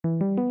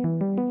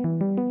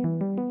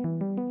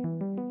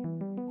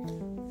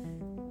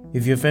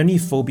If you have any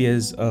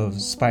phobias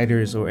of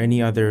spiders or any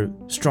other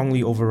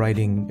strongly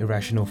overriding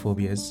irrational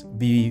phobias,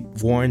 be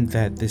warned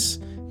that this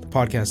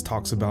podcast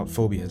talks about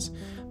phobias.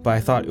 But I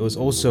thought it was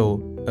also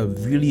a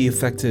really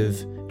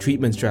effective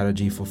treatment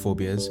strategy for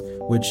phobias,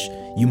 which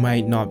you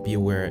might not be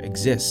aware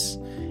exists.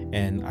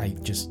 And I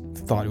just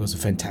thought it was a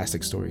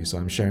fantastic story, so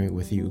I'm sharing it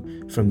with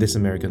you from This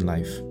American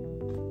Life.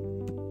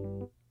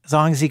 As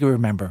long as he can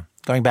remember,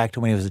 going back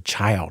to when he was a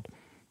child,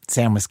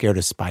 Sam was scared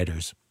of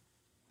spiders.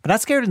 But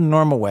not scared in the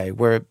normal way,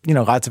 where,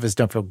 lots of us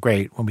don't feel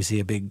great when we see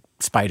a big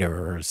spider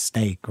or a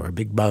snake or a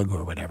big bug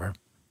or whatever.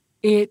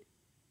 It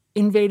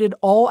invaded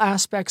all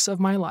aspects of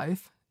my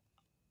life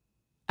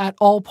at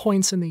all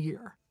points in the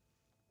year.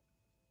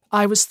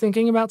 I was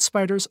thinking about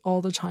spiders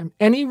all the time.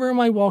 Any room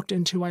I walked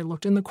into, I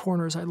looked in the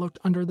corners, I looked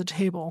under the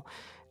table,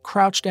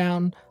 crouched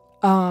down.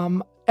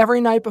 Every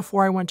night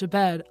before I went to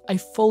bed, I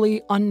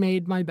fully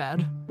unmade my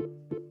bed.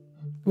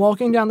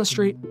 Walking down the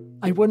street,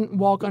 I wouldn't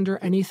walk under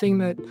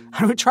anything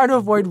I would try to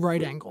avoid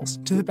right angles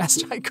to the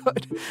best I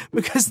could,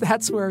 because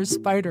that's where a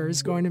spider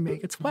is going to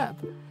make its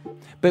web.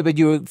 But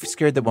you were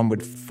scared that one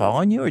would fall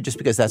on you, or just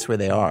because that's where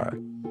they are?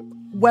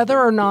 Whether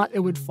or not it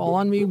would fall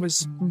on me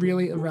was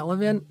really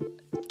irrelevant.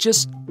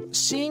 Just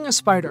seeing a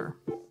spider,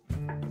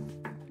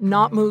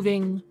 not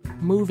moving,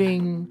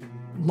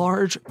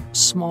 large,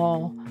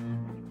 small,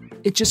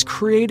 it just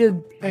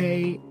created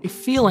a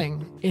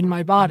feeling in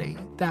my body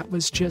that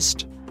was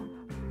just...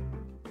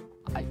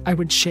 I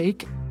would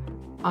shake,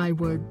 I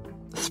would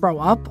throw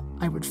up,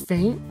 I would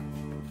faint.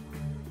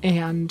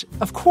 And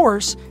of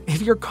course,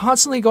 if you're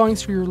constantly going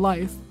through your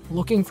life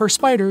looking for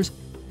spiders,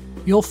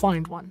 you'll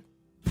find one.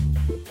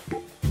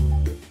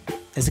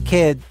 As a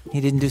kid,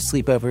 he didn't do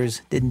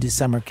sleepovers, didn't do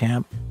summer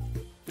camp.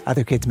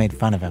 Other kids made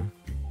fun of him.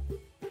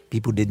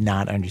 People did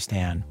not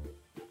understand.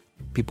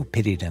 People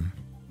pitied him.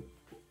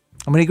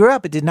 And when he grew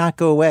up, it did not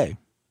go away.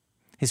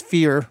 His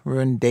fear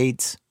ruined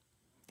dates.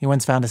 He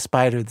once found a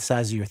spider the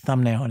size of your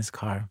thumbnail in his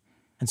car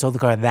and sold the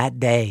car that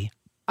day.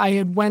 I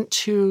had went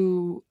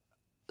to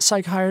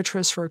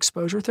psychiatrists for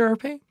exposure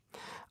therapy.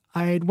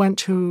 I had went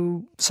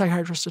to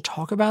psychiatrists to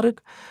talk about it.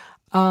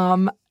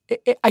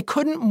 I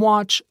couldn't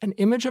watch an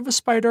image of a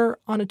spider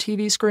on a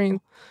TV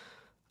screen.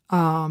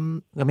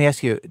 Let me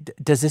ask you,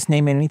 does this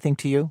name mean anything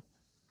to you?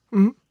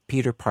 Mm-hmm.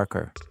 Peter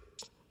Parker.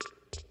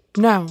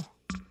 No.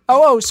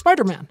 Oh,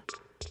 Spider-Man.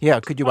 Yeah,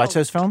 could you watch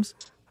those films?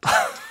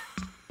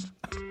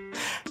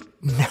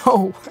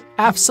 No,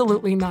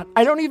 absolutely not.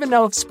 I don't even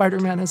know if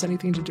Spider-Man has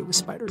anything to do with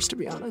spiders, to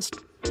be honest.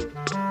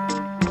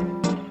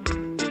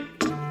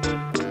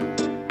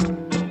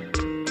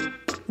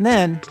 And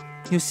then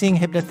he was seeing a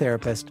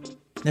hypnotherapist,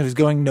 and it was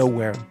going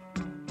nowhere.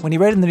 When he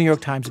read in the New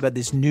York Times about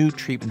this new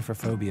treatment for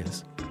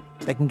phobias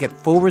that can get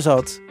full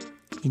results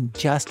in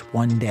just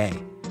one day.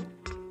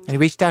 And he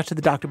reached out to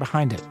the doctor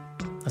behind it,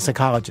 a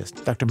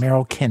psychologist, Dr.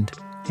 Merrill Kind,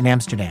 in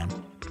Amsterdam.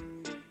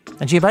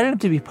 And she invited him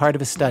to be part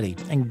of a study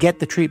and get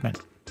the treatment.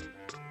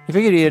 He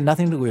figured he had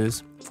nothing to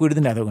lose, flew to the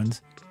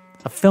Netherlands.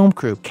 A film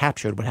crew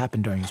captured what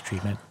happened during his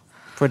treatment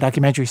for a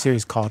documentary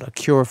series called A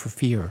Cure for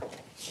Fear.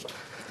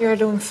 You're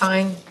doing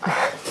fine.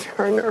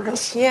 Very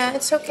nervous. Yeah,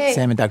 it's okay.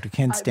 Sam and Dr.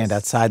 Kind stand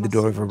outside the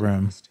door of her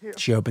room.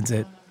 She opens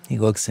it. He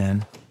looks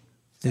in.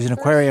 There's an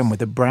aquarium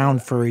with a brown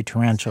furry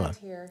tarantula,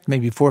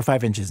 maybe 4 or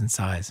 5 inches in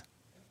size.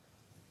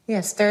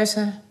 Yes, there's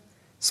a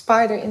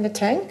spider in the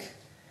tank.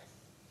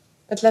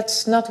 But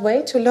let's not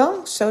wait too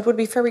long. So it would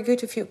be very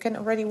good if you can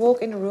already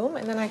walk in the room.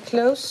 And then I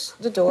close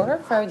the door.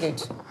 Very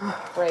good.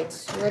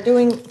 Great. You're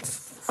doing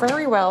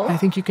very well. I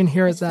think you can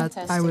hear it's that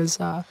fantastic. I was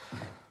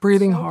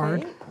breathing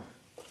hard.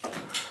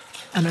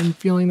 And I'm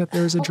feeling that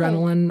there's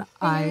adrenaline.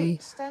 I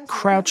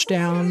crouch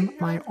down,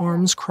 my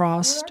arms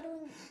crossed.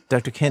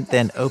 Dr. Kind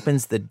then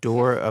opens the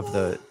door of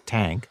the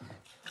tank.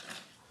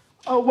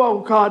 Oh, whoa,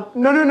 God.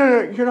 No.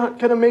 You're not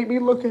going to make me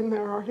look in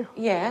there, are you?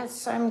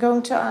 Yes, I'm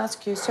going to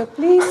ask you. So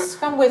please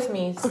come with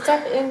me.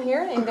 Step in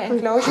here in the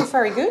enclosure.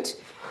 Very good.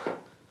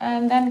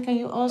 And then can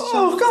you also...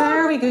 Oh, God.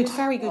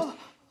 Very good.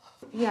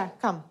 Yeah,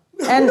 come.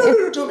 And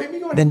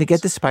Then to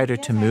get the spider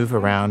to move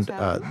around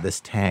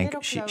this tank,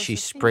 she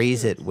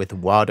sprays it with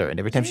water. And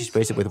every time she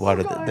sprays it with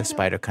water, the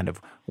spider kind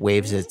of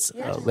waves its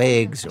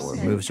legs or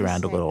moves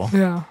around a little.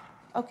 Yeah.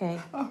 Okay.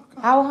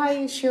 How high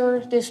is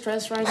your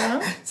distress right now?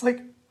 It's like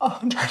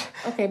 100.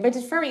 Okay, but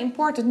it's very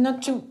important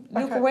not to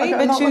look away, okay,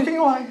 but I'm not to... looking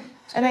away.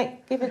 And I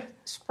give it,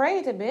 spray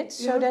it a bit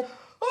so that...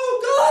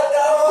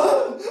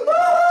 Oh,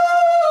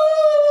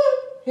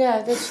 God, no!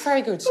 Yeah, that's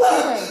very good.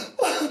 Okay.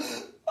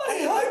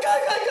 I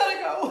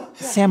gotta go.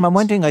 Sam, I'm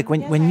wondering,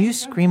 when you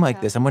scream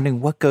like this, I'm wondering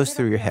what goes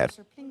through your head.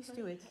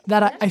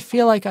 That I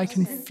feel like I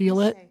can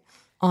feel it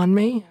on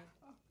me,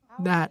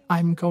 that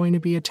I'm going to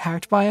be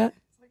attacked by it.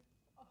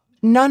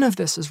 None of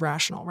this is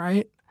rational,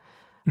 right?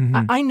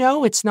 Mm-hmm. I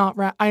know it's not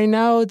I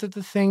know that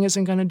the thing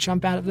isn't going to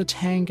jump out of the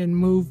tank and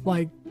move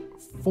like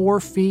 4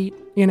 feet,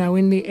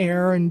 in the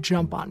air and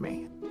jump on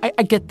me.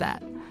 I get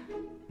that.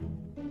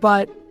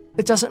 But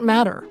it doesn't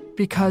matter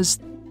because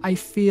I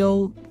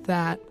feel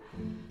that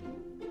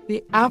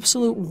the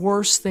absolute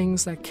worst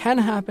things that can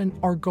happen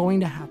are going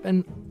to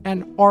happen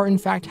and are in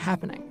fact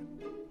happening.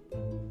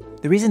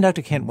 The reason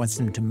Dr. Kent wants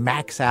them to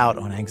max out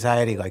on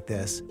anxiety like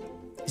this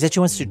is that she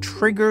wants to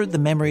trigger the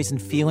memories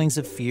and feelings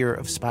of fear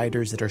of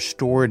spiders that are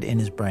stored in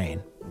his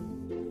brain.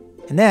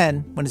 And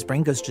then, when his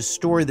brain goes to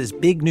store this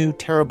big, new,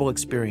 terrible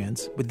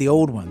experience with the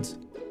old ones,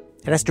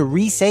 it has to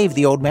resave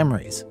the old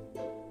memories.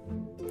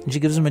 And she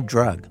gives him a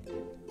drug,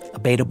 a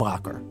beta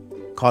blocker,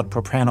 called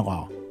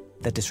propranolol,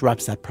 that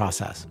disrupts that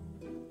process.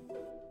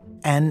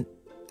 And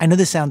I know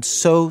this sounds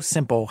so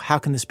simple, how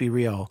can this be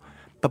real?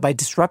 But by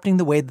disrupting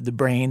the way that the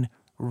brain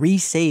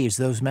resaves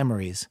those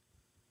memories,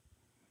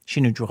 she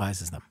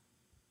neutralizes them.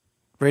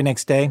 Very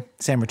next day,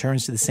 Sam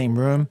returns to the same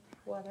room.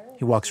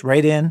 He walks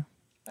right in.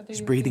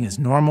 His breathing is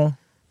normal.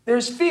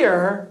 There's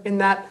fear in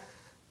that.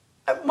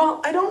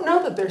 Well, I don't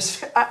know that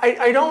there's.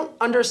 I don't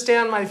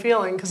understand my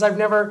feeling because I've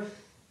never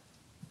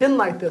been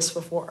like this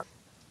before.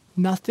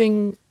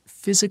 Nothing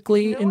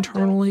physically,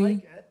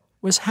 internally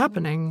was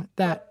happening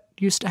that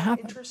used to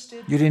happen.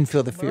 You didn't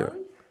feel the fear?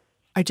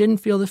 I didn't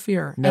feel the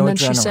fear. No and then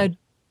adrenaline. she said,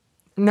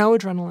 no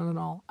adrenaline at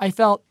all. I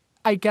felt,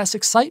 I guess,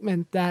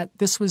 excitement that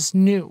this was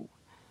new.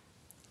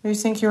 Do you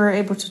think you were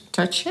able to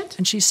touch it?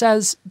 And she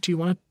says, do you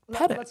want to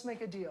pet it? Let's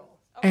make a deal.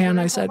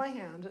 And I said,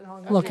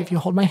 look, if you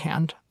hold my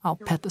hand, I'll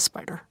pet the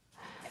spider.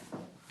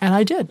 And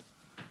I did.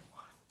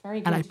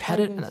 And I pet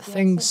it, and the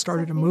thing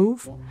started to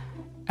move.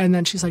 And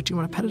then she's like, do you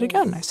want to pet it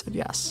again? And I said,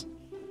 yes.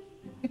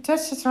 You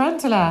touched the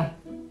tarantula.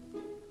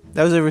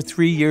 That was over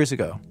 3 years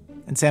ago.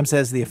 And Sam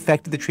says the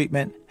effect of the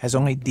treatment has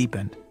only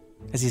deepened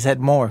as he's had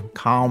more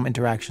calm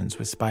interactions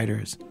with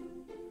spiders.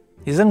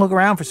 He doesn't look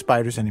around for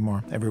spiders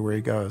anymore everywhere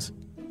he goes.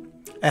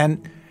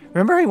 And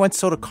remember he once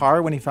sold a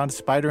car when he found a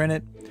spider in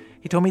it?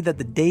 He told me that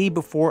the day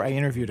before I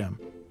interviewed him,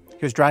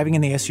 he was driving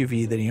in the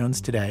SUV that he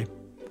owns today,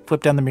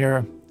 flipped down the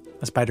mirror,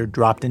 a spider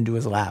dropped into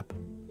his lap.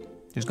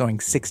 He was going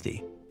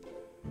 60.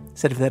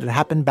 Said if that had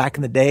happened back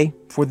in the day,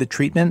 before the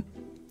treatment,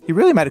 he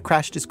really might have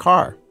crashed his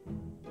car.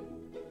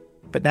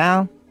 But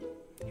now,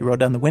 he rolled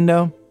down the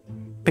window,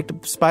 picked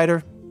up the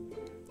spider,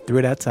 threw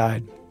it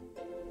outside.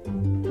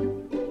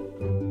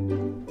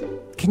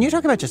 Can you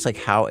talk about just like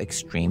how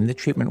extreme the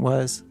treatment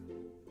was?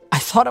 I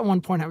thought at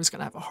one point I was going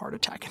to have a heart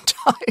attack and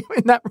die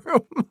in that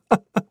room.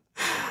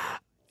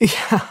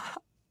 Yeah.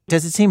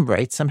 Does it seem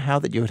right somehow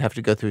that you would have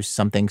to go through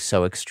something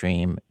so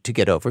extreme to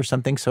get over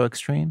something so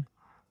extreme?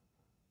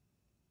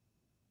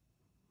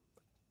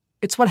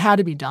 It's what had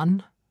to be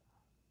done.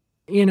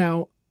 You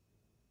know,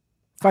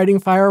 fighting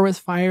fire with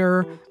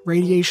fire,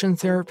 radiation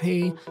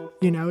therapy,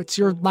 it's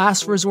your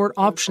last resort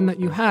option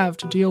that you have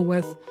to deal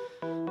with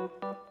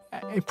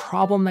a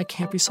problem that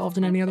can't be solved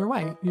in any other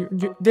way.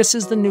 This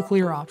is the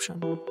nuclear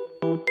option.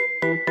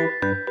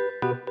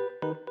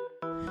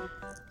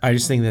 I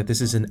just think that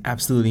this is an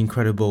absolutely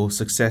incredible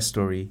success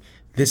story.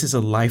 This is a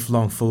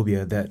lifelong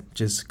phobia that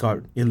just got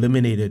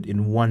eliminated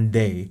in one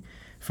day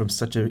from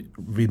such a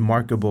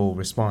remarkable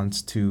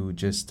response to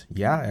just,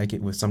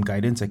 with some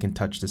guidance, I can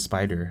touch the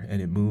spider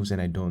and it moves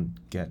and I don't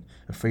get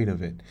afraid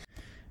of it.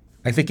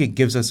 I think it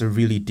gives us a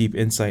really deep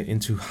insight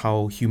into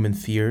how human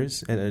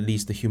fears, and at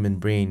least the human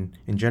brain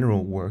in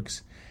general,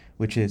 works,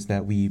 which is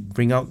that we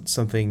bring out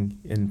something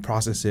and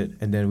process it,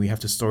 and then we have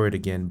to store it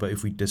again. But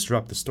if we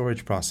disrupt the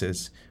storage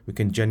process, we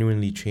can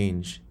genuinely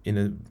change in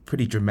a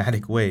pretty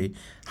dramatic way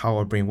how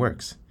our brain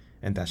works.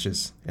 And that's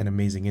just an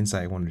amazing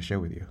insight I wanted to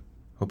share with you.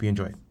 Hope you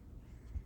enjoyed.